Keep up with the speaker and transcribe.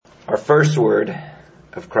Our first word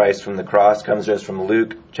of Christ from the cross comes to us from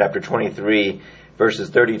Luke chapter 23, verses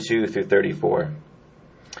 32 through 34.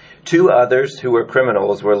 2 others who were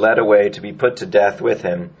criminals were led away to be put to death with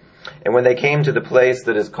him. And when they came to the place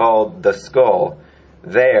that is called the Skull,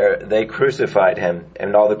 there they crucified him,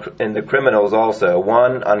 and the criminals also,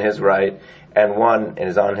 one on his right and one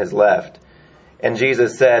is on his left. And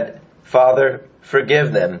Jesus said, "Father,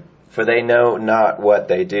 forgive them, for they know not what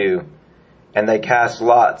they do." And they cast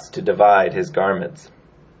lots to divide his garments.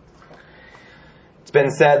 It's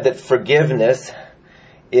been said that forgiveness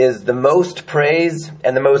is the most praised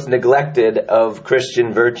and the most neglected of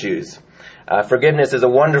Christian virtues. Forgiveness is a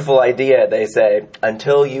wonderful idea, they say,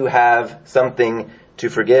 until you have something to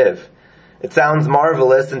forgive. It sounds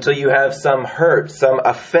marvelous until you have some hurt, some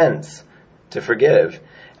offense to forgive.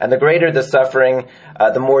 And the greater the suffering,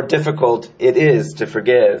 the more difficult it is to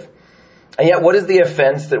forgive. And yet, what is the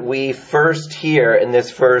offense that we first hear in this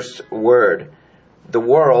first word? The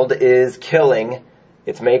world is killing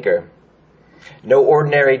its maker. No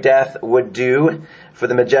ordinary death would do for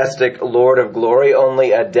the majestic Lord of glory,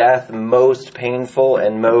 only a death most painful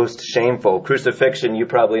and most shameful. Crucifixion, you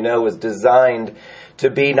probably know, was designed to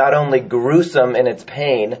be not only gruesome in its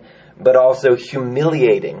pain, but also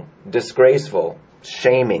humiliating, disgraceful,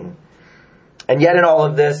 shaming. And yet in all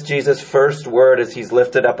of this, Jesus' first word as he's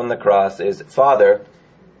lifted up on the cross is, "Father,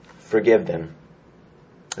 forgive them."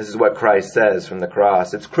 This is what Christ says from the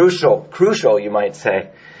cross. It's crucial, you might say,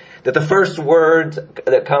 that the first words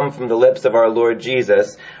that come from the lips of our Lord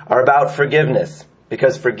Jesus are about forgiveness,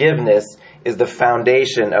 because forgiveness is the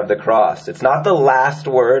foundation of the cross. It's not the last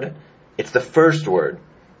word, it's the first word.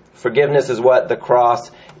 Forgiveness is what the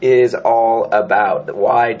cross is all about,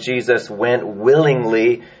 why Jesus went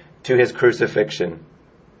willingly to his crucifixion.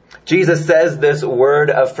 Jesus says this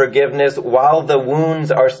word of forgiveness while the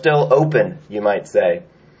wounds are still open, you might say.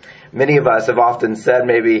 Many of us have often said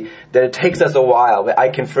maybe that it takes us a while. I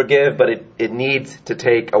can forgive, but it needs to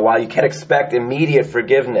take a while. You can't expect immediate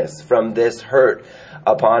forgiveness from this hurt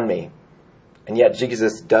upon me. And yet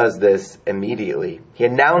Jesus does this immediately. He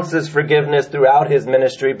announces forgiveness throughout his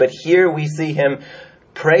ministry, but here we see him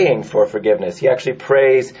praying for forgiveness. He actually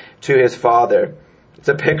prays to his Father. It's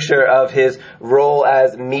a picture of his role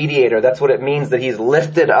as mediator. That's what it means that he's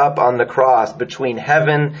lifted up on the cross between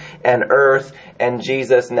heaven and earth, and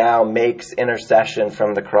Jesus now makes intercession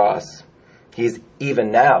from the cross. He's even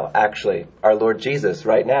now, actually, our Lord Jesus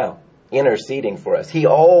right now, interceding for us. He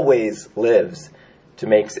always lives to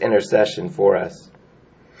make intercession for us.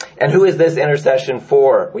 And who is this intercession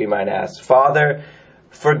for, we might ask? Father,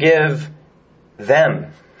 forgive them.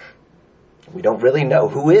 We don't really know.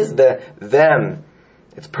 Who is the them?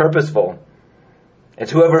 It's purposeful.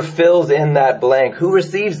 It's whoever fills in that blank. Who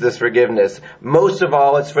receives this forgiveness? Most of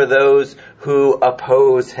all, it's for those who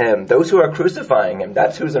oppose him. Those who are crucifying him.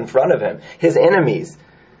 That's who's in front of him. His enemies.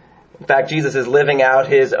 In fact, Jesus is living out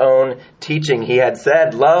his own teaching. He had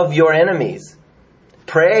said, "Love your enemies.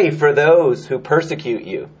 Pray for those who persecute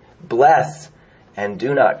you. Bless and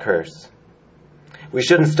do not curse." We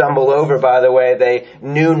shouldn't stumble over, by the way, "they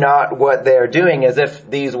knew not what they're doing," as if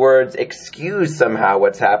these words excuse somehow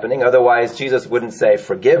what's happening. Otherwise, Jesus wouldn't say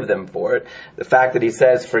forgive them for it. The fact that he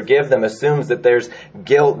says forgive them assumes that there's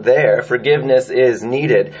guilt there. Forgiveness is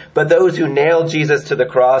needed. But those who nailed Jesus to the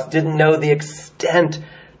cross didn't know the extent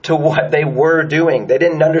to what they were doing. They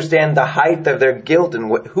didn't understand the height of their guilt and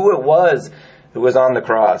who it was who was on the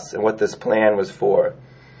cross and what this plan was for.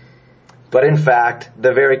 But in fact,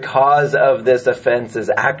 the very cause of this offense is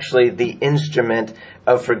actually the instrument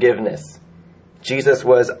of forgiveness. Jesus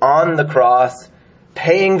was on the cross,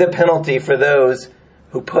 paying the penalty for those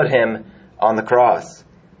who put him on the cross.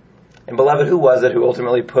 And beloved, who was it who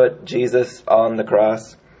ultimately put Jesus on the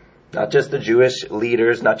cross? Not just the Jewish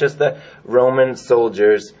leaders, not just the Roman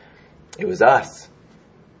soldiers. It was us.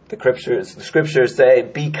 The scriptures say,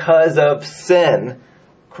 because of sin,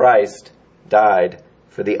 Christ died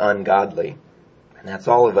for the ungodly. And that's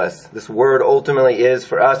all of us. This word ultimately is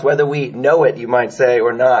for us, whether we know it, you might say,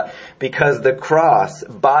 or not. Because the cross,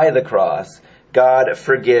 by the cross, God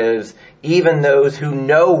forgives even those who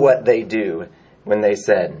know what they do when they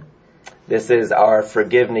sin. This is our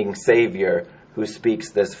forgiving Savior who speaks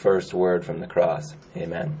this first word from the cross.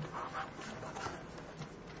 Amen.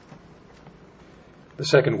 The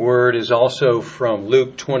second word is also from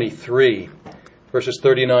Luke 23. Verses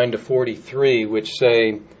 39 to 43, which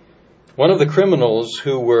say, "One of the criminals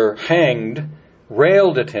who were hanged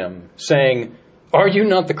railed at him, saying, 'Are you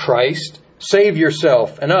not the Christ? Save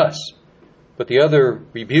yourself and us.' But the other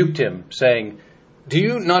rebuked him, saying, 'Do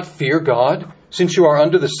you not fear God, since you are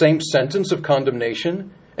under the same sentence of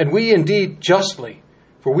condemnation? And we indeed justly,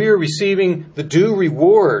 for we are receiving the due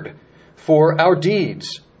reward for our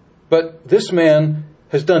deeds. But this man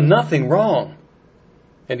has done nothing wrong."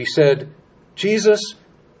 And he said, "Jesus,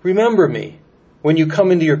 remember me when you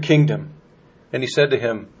come into your kingdom." And he said to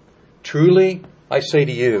him, "Truly, I say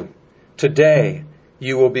to you, today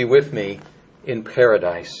you will be with me in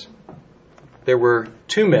paradise." There were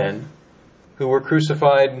two men who were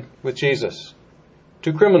crucified with Jesus.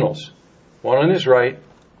 Two criminals, one on his right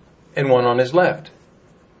and one on his left.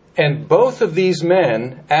 And both of these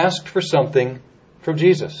men asked for something from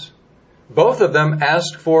Jesus. Both of them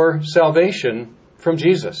asked for salvation from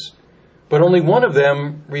Jesus. But only one of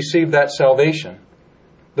them received that salvation.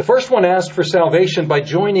 The first one asked for salvation by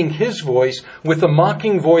joining his voice with the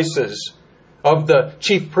mocking voices of the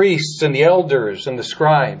chief priests and the elders and the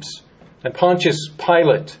scribes and Pontius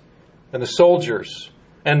Pilate and the soldiers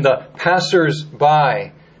and the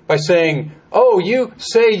passers-by by saying, "Oh, you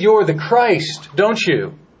say you're the Christ, don't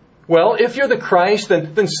you? Well, if you're the Christ,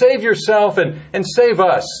 then save yourself and save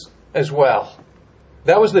us as well."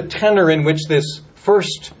 That was the tenor in which this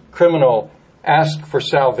first criminal asked for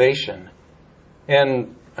salvation.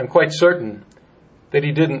 And I'm quite certain that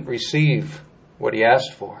he didn't receive what he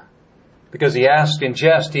asked for. Because he asked in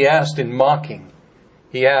jest, he asked in mocking,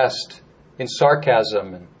 he asked in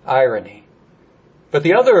sarcasm and irony. But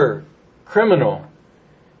the other criminal,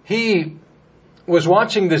 he was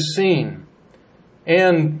watching this scene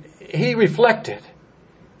and he reflected.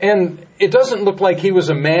 And it doesn't look like he was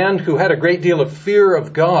a man who had a great deal of fear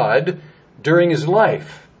of God during his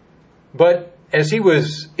life. But as he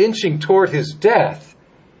was inching toward his death,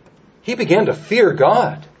 he began to fear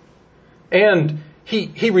God. And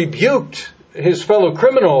he rebuked his fellow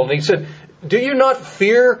criminal and he said, "Do you not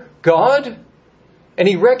fear God?" And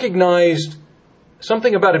he recognized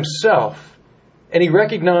something about himself, and he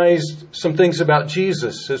recognized some things about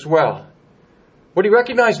Jesus as well. What he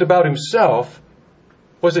recognized about himself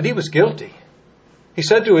was that he was guilty. He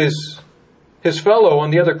said to his fellow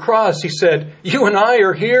on the other cross, he said, "You and I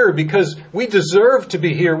are here because we deserve to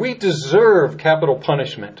be here. We deserve capital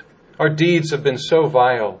punishment. Our deeds have been so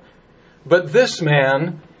vile. But this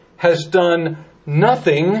man has done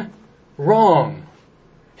nothing wrong."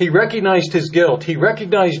 He recognized his guilt. He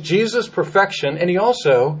recognized Jesus' perfection, and he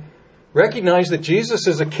also recognized that Jesus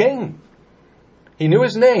is a king. He knew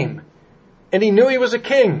his name, and he knew he was a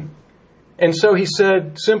king. And so he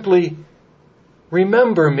said simply,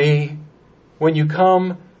 "Remember me when you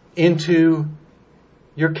come into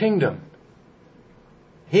your kingdom."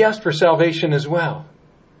 He asked for salvation as well.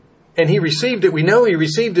 And he received it. We know he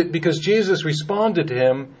received it because Jesus responded to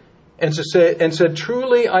him and said,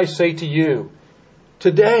 "Truly I say to you,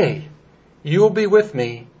 today you will be with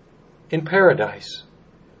me in paradise."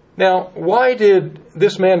 Now, why did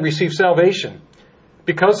this man receive salvation?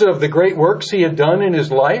 Because of the great works he had done in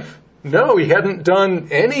his life? No, he hadn't done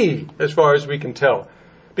any, as far as we can tell.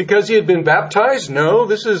 Because he had been baptized? No,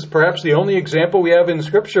 this is perhaps the only example we have in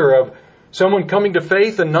Scripture of someone coming to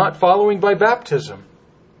faith and not following by baptism.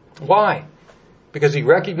 Why? Because he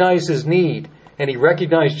recognized his need, and he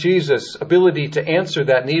recognized Jesus' ability to answer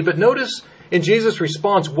that need. But notice in Jesus'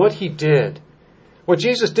 response what he did. What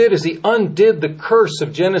Jesus did is he undid the curse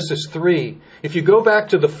of Genesis 3. If you go back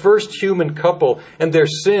to the first human couple and their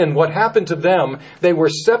sin, what happened to them? They were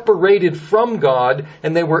separated from God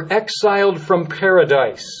and they were exiled from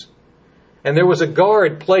paradise. And there was a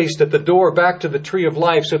guard placed at the door back to the tree of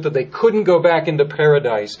life so that they couldn't go back into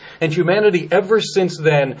paradise. And humanity ever since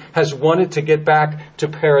then has wanted to get back to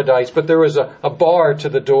paradise. But there was a bar to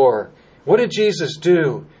the door. What did Jesus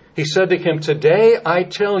do? He said to him, "Today I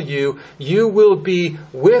tell you, you will be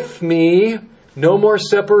with me, no more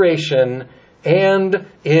separation, and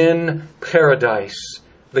in paradise."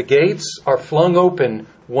 The gates are flung open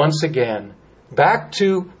once again. Back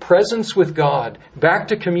to presence with God, back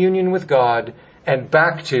to communion with God, and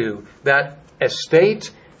back to that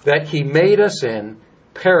estate that He made us in,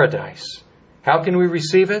 paradise. How can we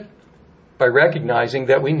receive it? By recognizing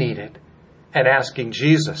that we need it and asking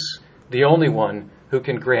Jesus, the only one who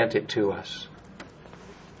can grant it to us.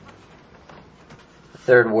 The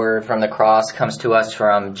third word from the cross comes to us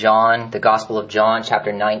from John, the Gospel of John,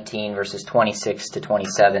 chapter 19, verses 26 to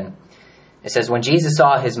 27. It says, "When Jesus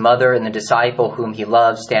saw his mother and the disciple whom he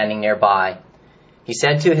loved standing nearby, he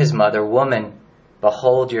said to his mother, 'Woman,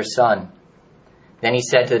 behold your son.' Then he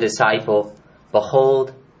said to the disciple,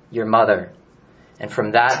 'Behold your mother.' And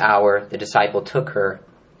from that hour the disciple took her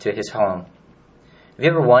to his home." Have you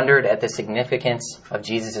ever wondered at the significance of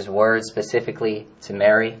Jesus' words specifically to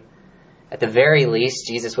Mary? At the very least,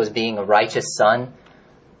 Jesus was being a righteous son,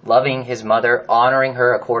 loving his mother, honoring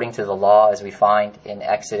her according to the law, as we find in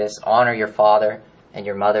Exodus. Honor your father and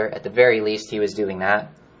your mother. At the very least, he was doing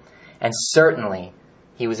that. And certainly,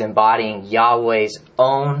 he was embodying Yahweh's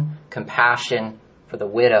own compassion for the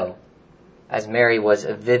widow, as Mary was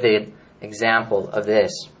a vivid example of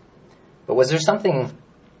this. But was there something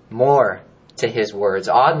more to his words?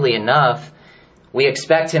 Oddly enough, we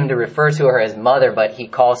expect him to refer to her as mother, but he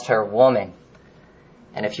calls her woman.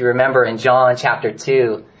 And if you remember in John chapter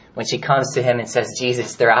 2, when she comes to him and says,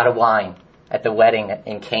 Jesus, they're out of wine at the wedding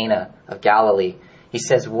in Cana of Galilee, he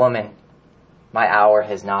says, woman, my hour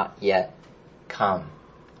has not yet come.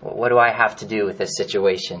 What do I have to do with this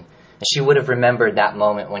situation? And she would have remembered that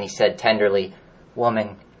moment when he said tenderly,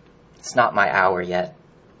 woman, it's not my hour yet.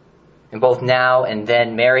 And both now and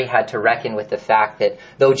then, Mary had to reckon with the fact that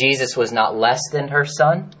though Jesus was not less than her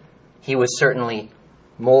son, he was certainly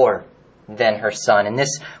more than her son. And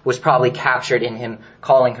this was probably captured in him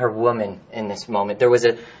calling her woman in this moment. There was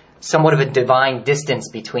somewhat of a divine distance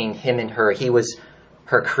between him and her. He was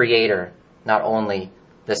her creator, not only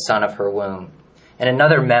the son of her womb. And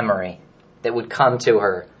another memory that would come to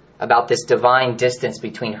her about this divine distance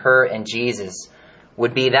between her and Jesus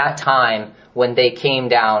would be that time when they came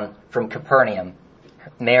down from Capernaum,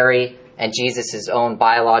 Mary and Jesus' own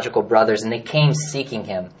biological brothers, and they came seeking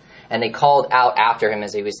him. And they called out after him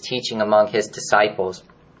as he was teaching among his disciples.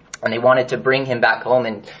 And they wanted to bring him back home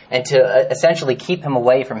and to essentially keep him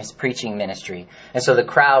away from his preaching ministry. And so the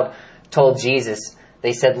crowd told Jesus,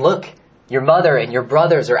 they said, look, your mother and your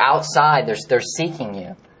brothers are outside. They're seeking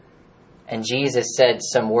you. And Jesus said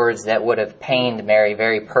some words that would have pained Mary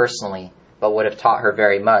very personally, but would have taught her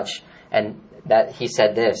very much. And that he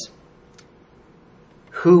said this,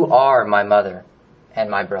 who are my mother and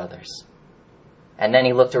my brothers? And then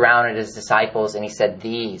he looked around at his disciples and he said,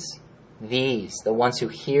 these, the ones who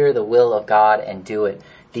hear the will of God and do it,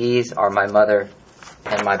 these are my mother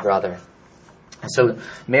and my brother. And so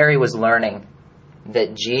Mary was learning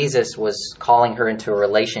that Jesus was calling her into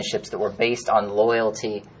relationships that were based on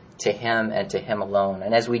loyalty to him and to him alone.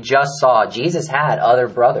 And as we just saw, Jesus had other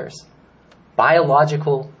brothers,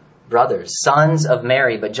 biological brothers, sons of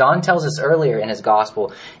Mary. But John tells us earlier in his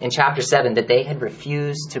gospel, in chapter 7, that they had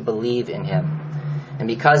refused to believe in him. And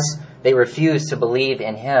because they refused to believe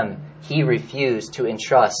in him, he refused to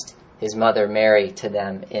entrust his mother Mary to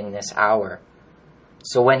them in this hour.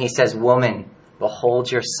 So when he says, woman,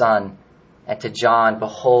 behold your son, and to John,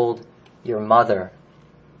 behold your mother,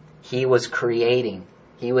 he was creating.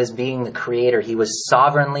 He was being the creator. He was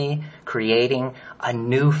sovereignly creating a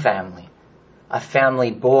new family. A family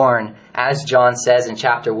born, as John says in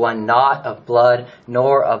chapter 1, not of blood,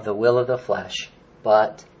 nor of the will of the flesh,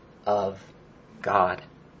 but of God.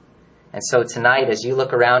 And so tonight, as you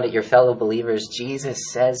look around at your fellow believers,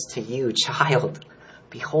 Jesus says to you, child,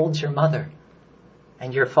 behold your mother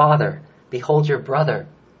and your father. Behold your brother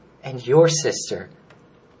and your sister.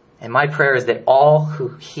 And my prayer is that all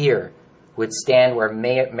who hear would stand where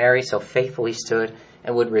Mary so faithfully stood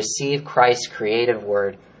and would receive Christ's creative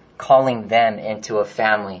word, calling them into a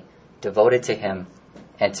family devoted to him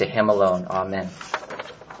and to him alone. Amen.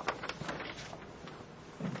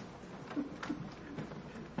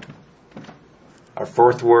 Our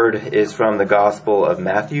fourth word is from the Gospel of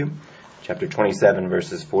Matthew, chapter 27,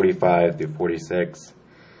 verses 45 through 46.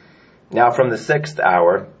 Now from the 6th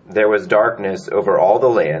hour there was darkness over all the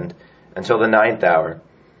land until the 9th hour.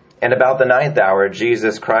 And about the 9th hour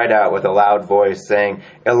Jesus cried out with a loud voice, saying,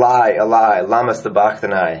 Eli, Eli, lama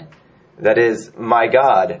sabachthani? That is, my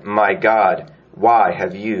God, why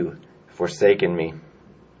have you forsaken me?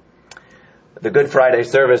 The Good Friday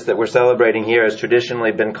service that we're celebrating here has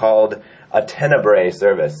traditionally been called a tenebrae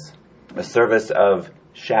service, a service of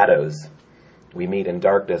shadows. We meet in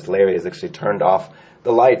darkness. Larry has actually turned off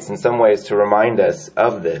the lights in some ways to remind us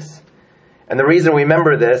of this. And the reason we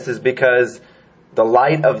remember this is because the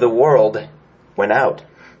light of the world went out.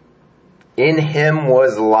 In him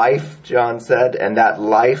was life, John said, and that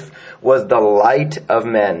life was the light of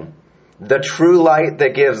men, the true light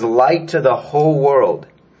that gives light to the whole world.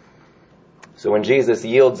 So when Jesus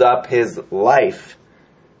yields up his life,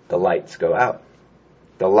 the lights go out.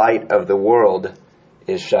 The light of the world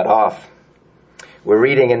is shut off. We're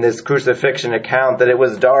reading in this crucifixion account that it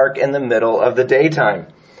was dark in the middle of the daytime,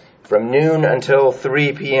 from noon until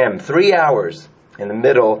 3 p.m., 3 hours in the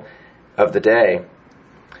middle of the day.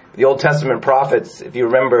 The Old Testament prophets, if you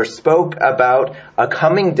remember, spoke about a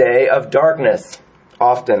coming day of darkness,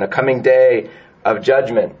 often a coming day of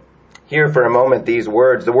judgment. Hear for a moment these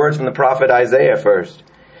words, the words from the prophet Isaiah first.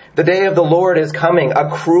 The day of the Lord is coming,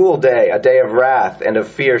 a cruel day, a day of wrath and of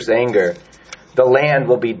fierce anger. The land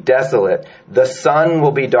will be desolate, the sun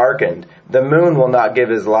will be darkened, the moon will not give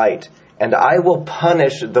his light, and I will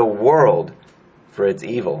punish the world for its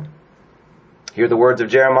evil. Hear the words of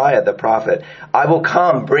Jeremiah the prophet. I will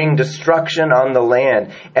come, bring destruction on the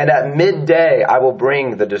land, and at midday I will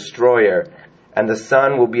bring the destroyer, and the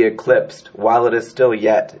sun will be eclipsed while it is still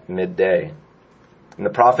yet midday. And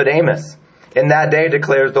the prophet Amos, in that day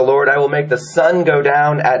declares the Lord, I will make the sun go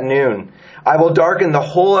down at noon. I will darken the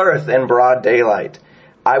whole earth in broad daylight.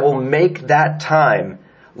 I will make that time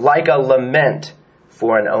like a lament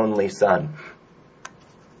for an only son.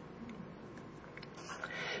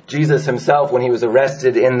 Jesus himself, when he was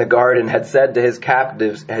arrested in the garden, had said to his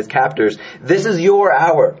captors, this is your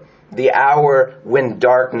hour, the hour when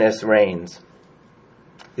darkness reigns.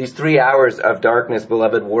 These 3 hours of darkness,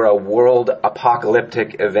 beloved, were a world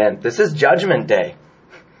apocalyptic event. This is Judgment Day.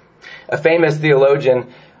 A famous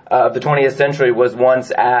theologian of the 20th century was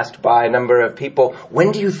once asked by a number of people,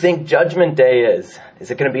 when do you think Judgment Day is?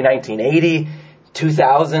 Is it going to be 1980,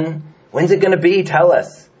 2000? When's it going to be? Tell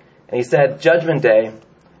us. And he said, Judgment Day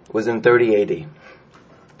was in 30 AD.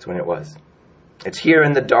 That's when it was. It's here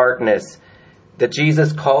in the darkness that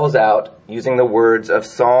Jesus calls out using the words of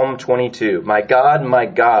Psalm 22. My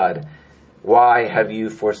God, why have you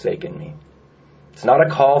forsaken me? It's not a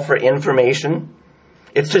call for information.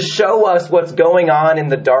 It's to show us what's going on in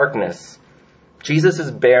the darkness. Jesus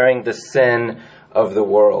is bearing the sin of the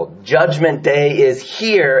world. Judgment Day is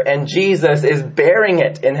here, and Jesus is bearing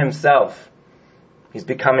it in himself. He's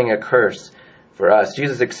becoming a curse for us.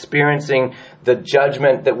 Jesus experiencing the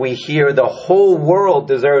judgment that we hear the whole world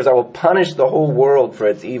deserves. I will punish the whole world for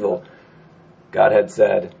its evil. God had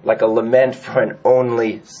said, like a lament for an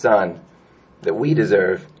only son that we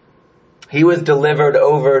deserve. He was delivered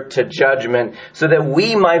over to judgment so that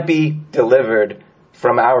we might be delivered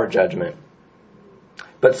from our judgment.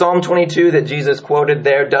 But Psalm 22 that Jesus quoted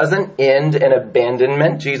there doesn't end in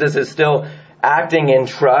abandonment. Jesus is still acting in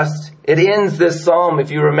trust. It ends this psalm,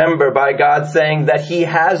 if you remember, by God saying that he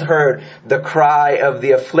has heard the cry of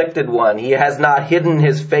the afflicted one. He has not hidden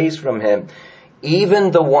his face from him,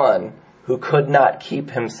 even the one who could not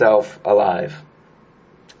keep himself alive.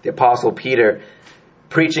 The Apostle Peter,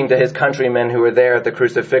 preaching to his countrymen who were there at the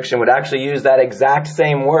crucifixion, would actually use that exact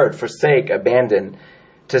same word, forsake, abandon,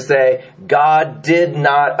 to say, God did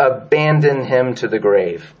not abandon him to the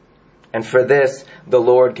grave. And for this, the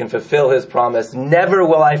Lord can fulfill his promise. Never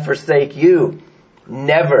will I forsake you.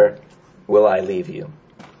 Never will I leave you.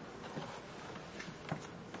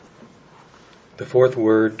 The fourth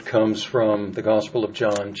word comes from the Gospel of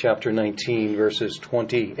John, chapter 19, verses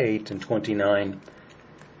 28 and 29.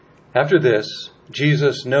 After this,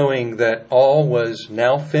 Jesus, knowing that all was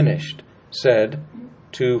now finished, said,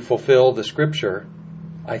 to fulfill the scripture,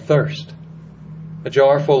 I thirst. A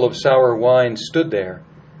jar full of sour wine stood there.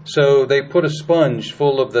 So they put a sponge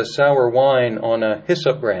full of the sour wine on a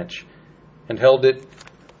hyssop branch and held it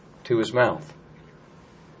to his mouth.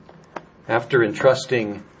 After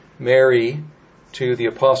entrusting Mary to the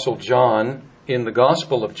Apostle John in the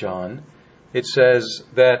Gospel of John, it says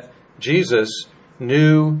that Jesus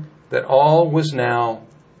knew that all was now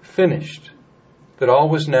finished, that all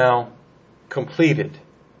was now completed.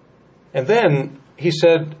 And then he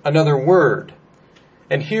said another word.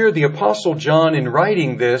 And here the Apostle John, in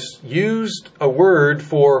writing this, used a word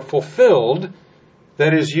for fulfilled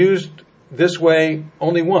that is used this way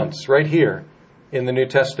only once, right here in the New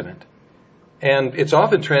Testament. And it's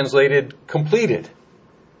often translated completed.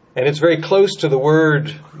 And it's very close to the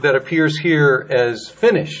word that appears here as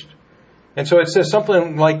finished. And so it says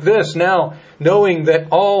something like this. Now, knowing that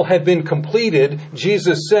all had been completed,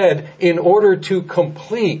 Jesus said, in order to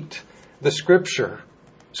complete the scripture.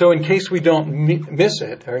 So in case we don't miss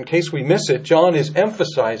it, or in case we miss it, John is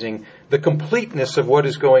emphasizing the completeness of what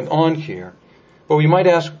is going on here. But we might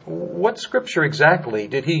ask, what scripture exactly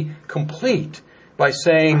did he complete by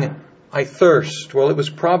saying, I thirst? Well, it was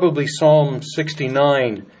probably Psalm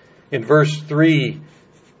 69. In verse 3,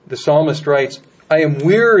 the psalmist writes, I am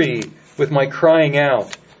weary with my crying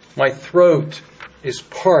out. My throat is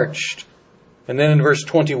parched. And then in verse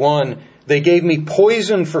 21, they gave me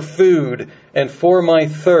poison for food, and for my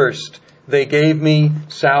thirst they gave me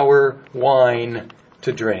sour wine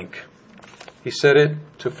to drink. He said it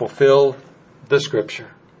to fulfill the scripture.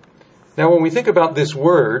 Now, when we think about this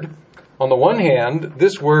word, on the one hand,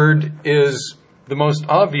 this word is the most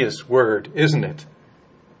obvious word, isn't it?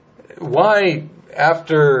 Why,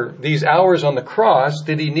 after these hours on the cross,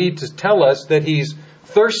 did he need to tell us that he's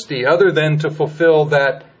thirsty other than to fulfill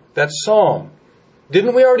that psalm?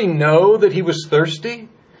 Didn't we already know that he was thirsty?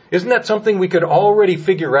 Isn't that something we could already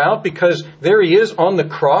figure out? Because there he is on the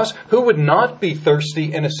cross. Who would not be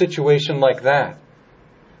thirsty in a situation like that?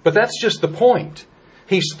 But that's just the point.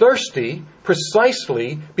 He's thirsty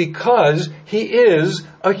precisely because he is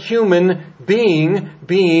a human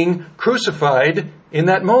being crucified in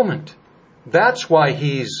that moment. That's why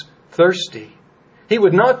he's thirsty. He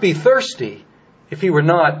would not be thirsty if he were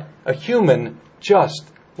not a human just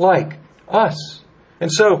like us.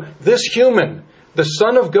 And so this human, the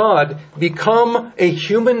Son of God, become a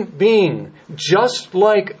human being just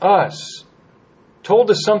like us,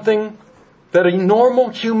 told us something that a normal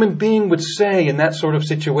human being would say in that sort of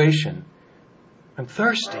situation. I'm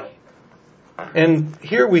thirsty. And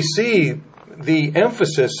here we see the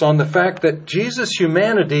emphasis on the fact that Jesus'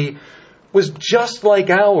 humanity was just like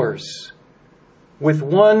ours, with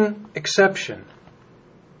one exception.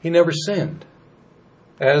 He never sinned,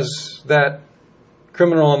 as that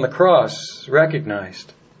criminal on the cross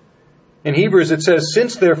recognized. In Hebrews it says,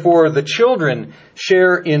 "Since therefore the children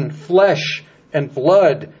share in flesh and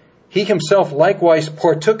blood, he himself likewise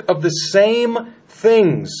partook of the same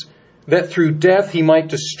things, that through death he might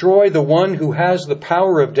destroy the one who has the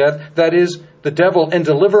power of death, that is, the devil, and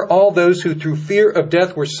deliver all those who through fear of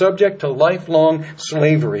death were subject to lifelong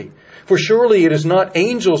slavery. For surely it is not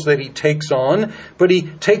angels that he takes on, but he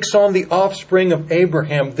takes on the offspring of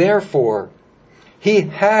Abraham. Therefore, he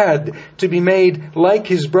had to be made like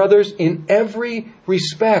his brothers in every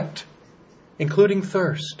respect, including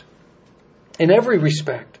thirst. In every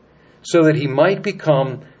respect, so that he might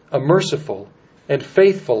become a merciful and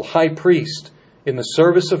faithful high priest in the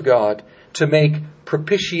service of God to make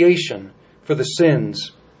propitiation for the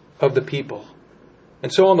sins of the people."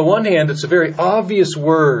 And so on the one hand, it's a very obvious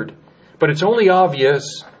word, but it's only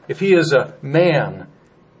obvious if he is a man,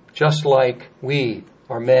 just like we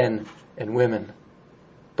are men and women.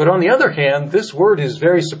 But on the other hand, this word is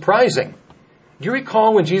very surprising. Do you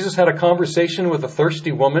recall when Jesus had a conversation with a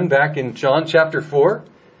thirsty woman back in John chapter 4?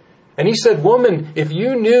 And he said, "Woman, if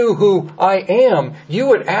you knew who I am, you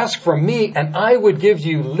would ask from me, and I would give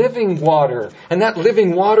you living water. And that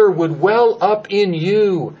living water would well up in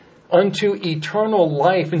you unto eternal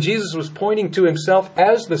life." And Jesus was pointing to himself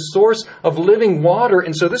as the source of living water.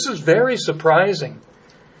 And so this is very surprising,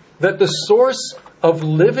 that the source of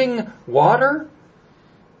living water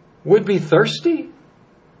would be thirsty.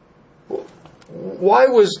 Why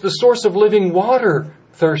was the source of living water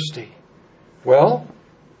thirsty? Well,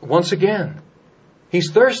 once again, he's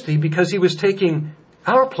thirsty because he was taking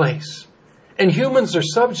our place. And humans are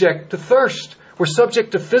subject to thirst. We're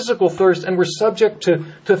subject to physical thirst, and we're subject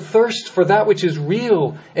to thirst for that which is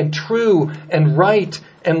real and true and right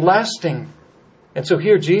and lasting. And so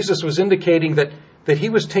here Jesus was indicating that he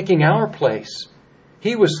was taking our place.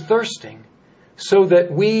 He was thirsting so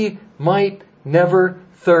that we might never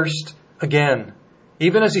thirst again.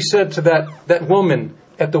 Even as he said to that woman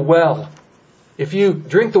at the well, "If you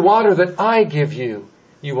drink the water that I give you,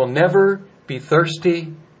 you will never be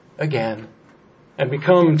thirsty again." And we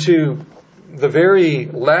come to the very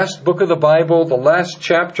last book of the Bible, the last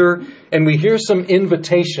chapter, and we hear some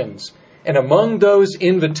invitations. And among those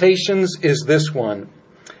invitations is this one: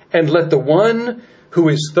 "And let the one who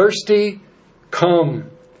is thirsty come.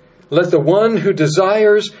 Let the one who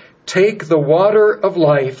desires take the water of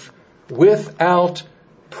life without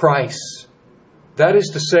price." That is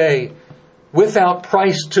to say, without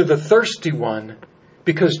price to the thirsty one,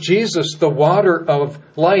 because Jesus, the water of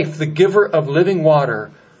life, the giver of living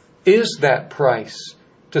water, is that price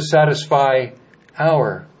to satisfy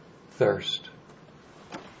our thirst.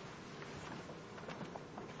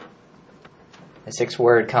 The sixth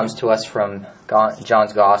word comes to us from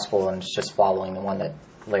John's Gospel, and it's just following the one that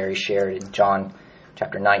Larry shared in John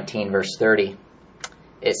chapter 19, verse 30.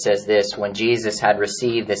 It says this: "When Jesus had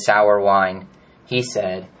received the sour wine, he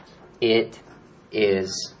said, 'It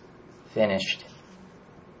is finished.'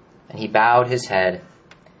 And he bowed his head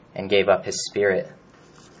and gave up his spirit."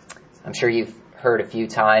 I'm sure you've heard a few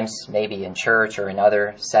times, maybe in church or in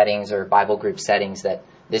other settings or Bible group settings, that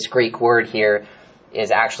this Greek word here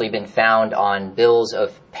has actually been found on bills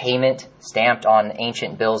of payment, stamped on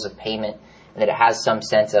ancient bills of payment, and that it has some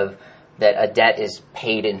sense of that a debt is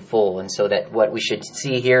paid in full. And so that what we should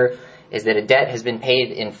see here is that a debt has been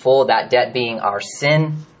paid in full, that debt being our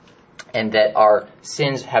sin, and that our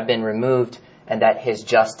sins have been removed, and that his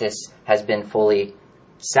justice has been fully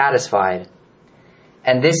satisfied.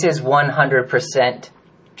 And this is 100%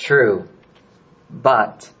 true.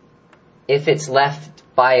 But if it's left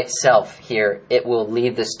by itself here, it will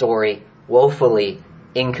leave the story woefully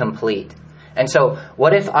incomplete. And so,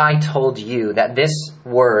 what if I told you that this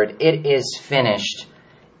word, "it is finished,"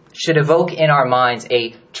 should evoke in our minds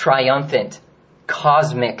a triumphant,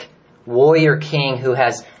 cosmic warrior king who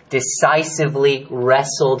has decisively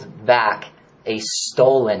wrestled back a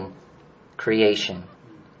stolen creation?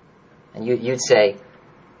 And you'd say,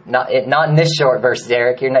 not in this short verse,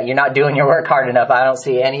 Derek. You're not doing your work hard enough. I don't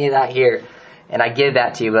see any of that here. And I give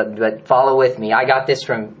that to you, but follow with me. I got this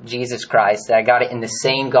from Jesus Christ. I got it in the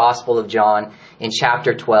same Gospel of John in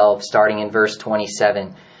chapter 12, starting in verse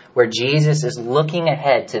 27, where Jesus is looking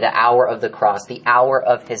ahead to the hour of the cross, the hour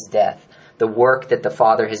of his death, the work that the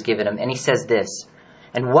Father has given him. And he says this,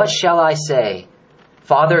 "And what shall I say?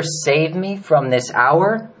 Father, save me from this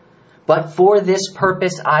hour? But for this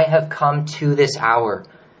purpose I have come to this hour."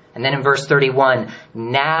 And then in verse 31,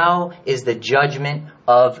 "Now is the judgment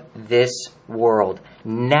of this world.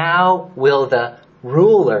 Now will the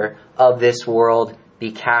ruler of this world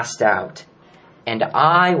be cast out. And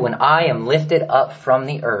I, when I am lifted up from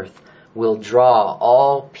the earth, will draw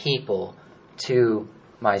all people to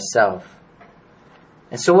myself."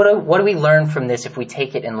 And so what do we learn from this if we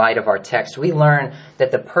take it in light of our text? We learn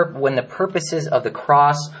that when the purposes of the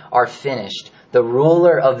cross are finished, the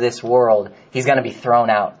ruler of this world, he's going to be thrown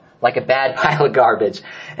out like a bad pile of garbage.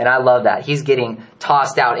 And I love that. He's getting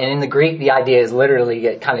tossed out. And in the Greek, the idea is literally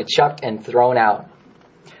get kind of chucked and thrown out.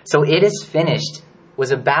 So "it is finished"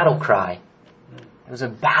 was a battle cry. It was a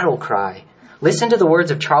battle cry. Listen to the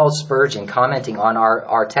words of Charles Spurgeon commenting on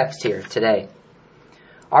our text here today.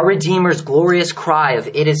 "Our Redeemer's glorious cry of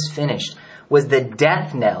 'it is finished' was the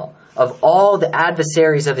death knell of all the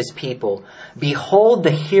adversaries of his people. Behold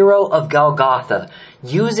the hero of Golgotha,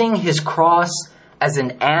 using his cross as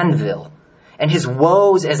an anvil, and his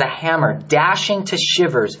woes as a hammer, dashing to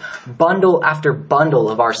shivers bundle after bundle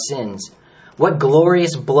of our sins. What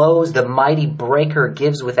glorious blows the mighty breaker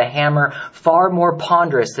gives with a hammer far more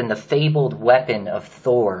ponderous than the fabled weapon of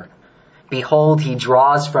Thor. Behold, he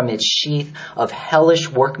draws from its sheath of hellish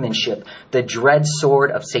workmanship the dread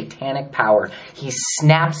sword of satanic power. He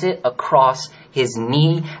snaps it across his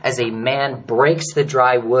knee as a man breaks the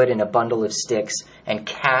dry wood in a bundle of sticks and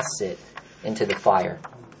casts it into the fire."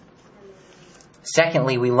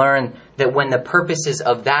 Secondly, we learn that when the purposes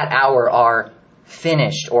of that hour are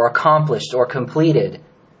finished or accomplished or completed,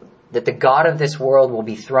 that the God of this world will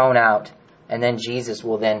be thrown out, and then Jesus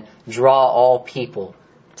will then draw all people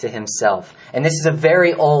to himself. And this is a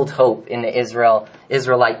very old hope in the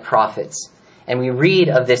Israelite prophets. And we read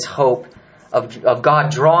of this hope of God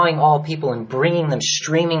drawing all people and bringing them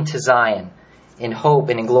streaming to Zion in hope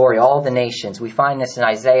and in glory, all the nations. We find this in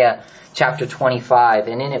Isaiah chapter 25,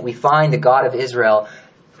 and in it we find the God of Israel,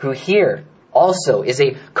 who here also is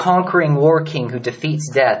a conquering war king who defeats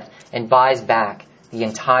death and buys back the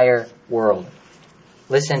entire world.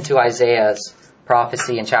 Listen to Isaiah's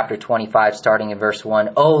prophecy in chapter 25, starting in verse 1.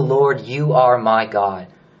 "O Lord, you are my God.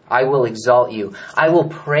 I will exalt you. I will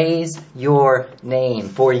praise your name,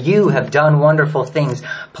 for you have done wonderful things,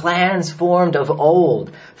 plans formed of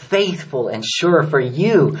old, faithful and sure. For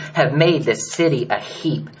you have made the city a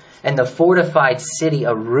heap, and the fortified city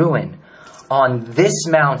a ruin. On this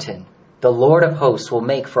mountain the Lord of hosts will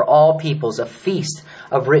make for all peoples a feast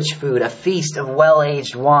of rich food, a feast of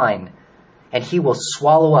well-aged wine. And he will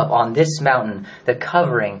swallow up on this mountain the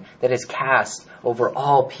covering that is cast over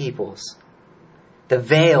all peoples, the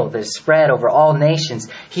veil that is spread over all nations.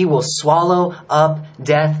 He will swallow up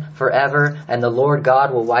death forever, and the Lord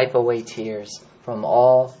God will wipe away tears from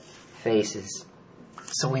all faces."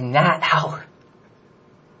 So in that hour,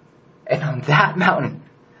 and on that mountain,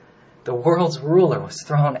 the world's ruler was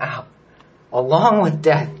thrown out. Along with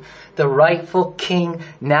death, the rightful king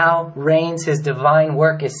now reigns. His divine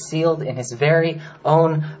work is sealed in his very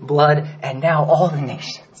own blood. And now all the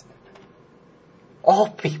nations, all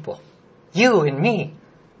people, you and me,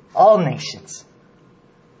 all nations,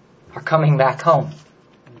 are coming back home.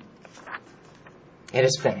 It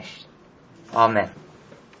is finished. Amen.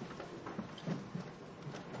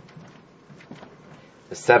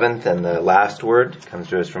 The seventh and the last word comes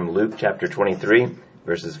to us from Luke chapter 23,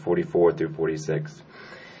 verses 44 through 46.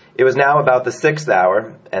 "It was now about the 6th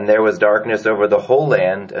hour, and there was darkness over the whole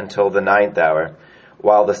land until the 9th hour,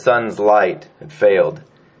 while the sun's light had failed.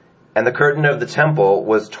 And the curtain of the temple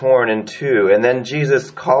was torn in two. And then Jesus,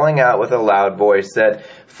 calling out with a loud voice, said,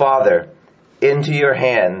 'Father, into your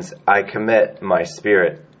hands I commit my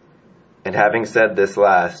spirit.' And having said this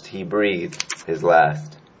last, he breathed his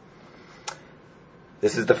last."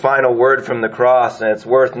 This is the final word from the cross, and it's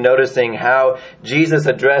worth noticing how Jesus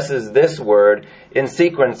addresses this word in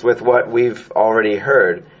sequence with what we've already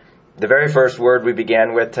heard. The very first word we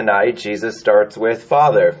began with tonight, Jesus starts with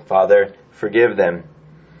Father. Father, forgive them.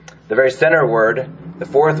 The very center word, the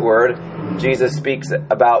fourth word, Jesus speaks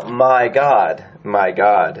about my God,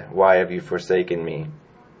 why have you forsaken me?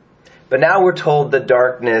 But now we're told the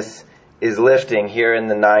darkness is lifting here in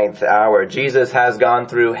the 9th hour. Jesus has gone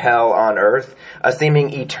through hell on earth, a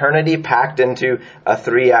seeming eternity packed into a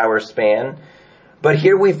 3-hour span. But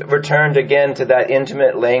here we've returned again to that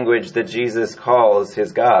intimate language that Jesus calls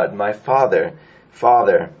his God, my Father,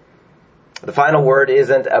 Father. The final word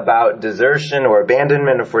isn't about desertion or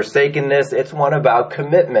abandonment or forsakenness. It's one about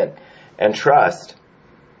commitment and trust.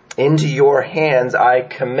 Into your hands I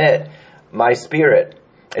commit my spirit.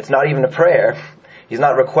 It's not even a prayer. He's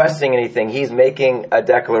not requesting anything. He's making a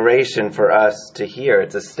declaration for us to hear.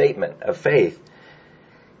 It's a statement of faith.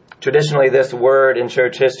 Traditionally, this word in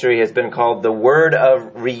church history has been called the word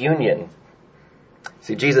of reunion.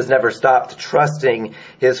 See, Jesus never stopped trusting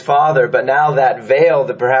his Father, but now that veil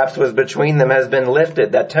that perhaps was between them has been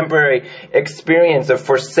lifted. That temporary experience of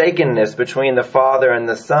forsakenness between the Father and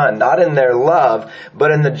the Son, not in their love,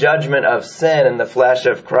 but in the judgment of sin in the flesh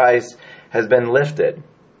of Christ, has been lifted.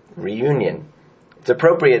 Reunion. It's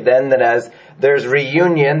appropriate then that as there's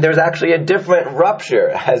reunion, there's actually a different rupture.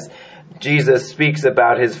 As Jesus speaks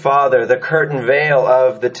about his Father, the curtain veil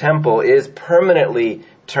of the temple is permanently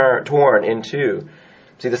torn in two.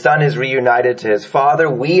 See, the Son is reunited to his Father.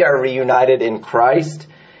 We are reunited in Christ.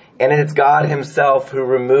 And it's God himself who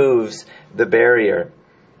removes the barrier.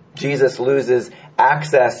 Jesus loses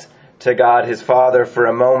access to God his Father for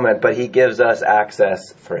a moment, but he gives us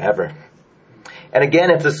access forever. And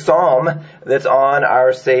again, it's a psalm that's on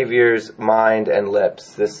our Savior's mind and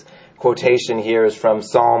lips. This quotation here is from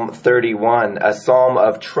Psalm 31, a psalm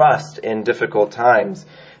of trust in difficult times.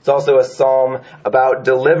 It's also a psalm about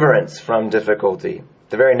deliverance from difficulty.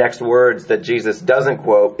 The very next words that Jesus doesn't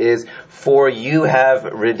quote is, "For you have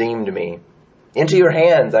redeemed me. Into your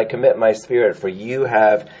hands I commit my spirit, for you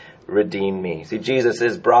have redeemed me." See, Jesus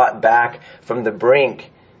is brought back from the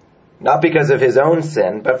brink, not because of his own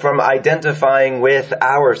sin, but from identifying with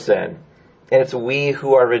our sin. And it's we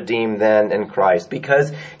who are redeemed then in Christ.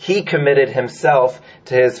 Because he committed himself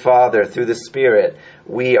to his Father through the Spirit,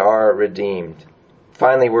 we are redeemed.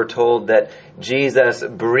 Finally, we're told that Jesus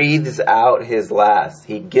breathes out his last.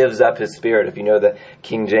 He gives up his spirit, if you know the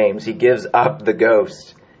King James. He gives up the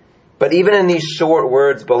ghost. But even in these short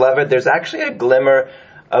words, beloved, there's actually a glimmer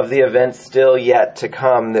of the events still yet to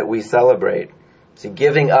come that we celebrate. See,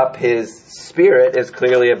 giving up his spirit is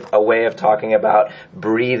clearly a way of talking about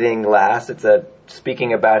breathing last. It's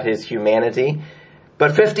speaking about his humanity.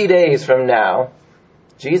 But 50 days from now,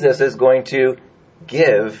 Jesus is going to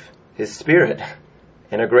give his spirit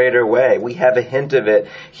in a greater way. We have a hint of it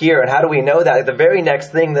here. And how do we know that? The very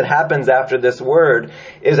next thing that happens after this word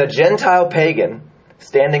is a Gentile pagan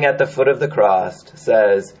standing at the foot of the cross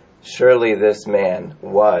says, "Surely this man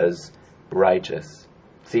was righteous."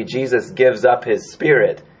 See, Jesus gives up his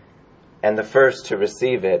spirit, and the first to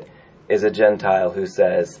receive it is a Gentile who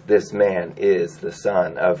says, "This man is the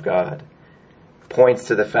Son of God." Points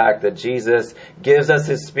to the fact that Jesus gives us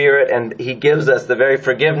his spirit, and he gives us the very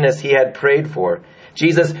forgiveness he had prayed for.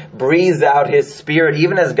 Jesus breathes out his spirit,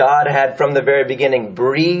 even as God had from the very beginning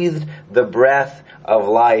breathed the breath of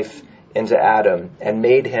life into Adam and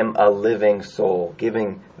made him a living soul,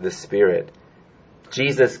 giving the spirit.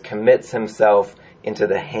 Jesus commits himself into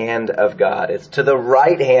the hand of God. It's to the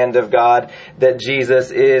right hand of God that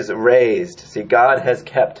Jesus is raised. See, God has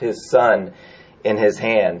kept his Son in his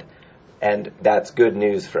hand, and that's good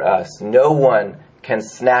news for us. No one can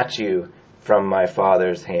snatch you from my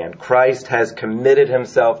Father's hand. Christ has committed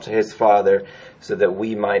himself to his Father so that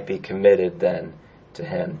we might be committed then to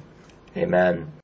him. Amen.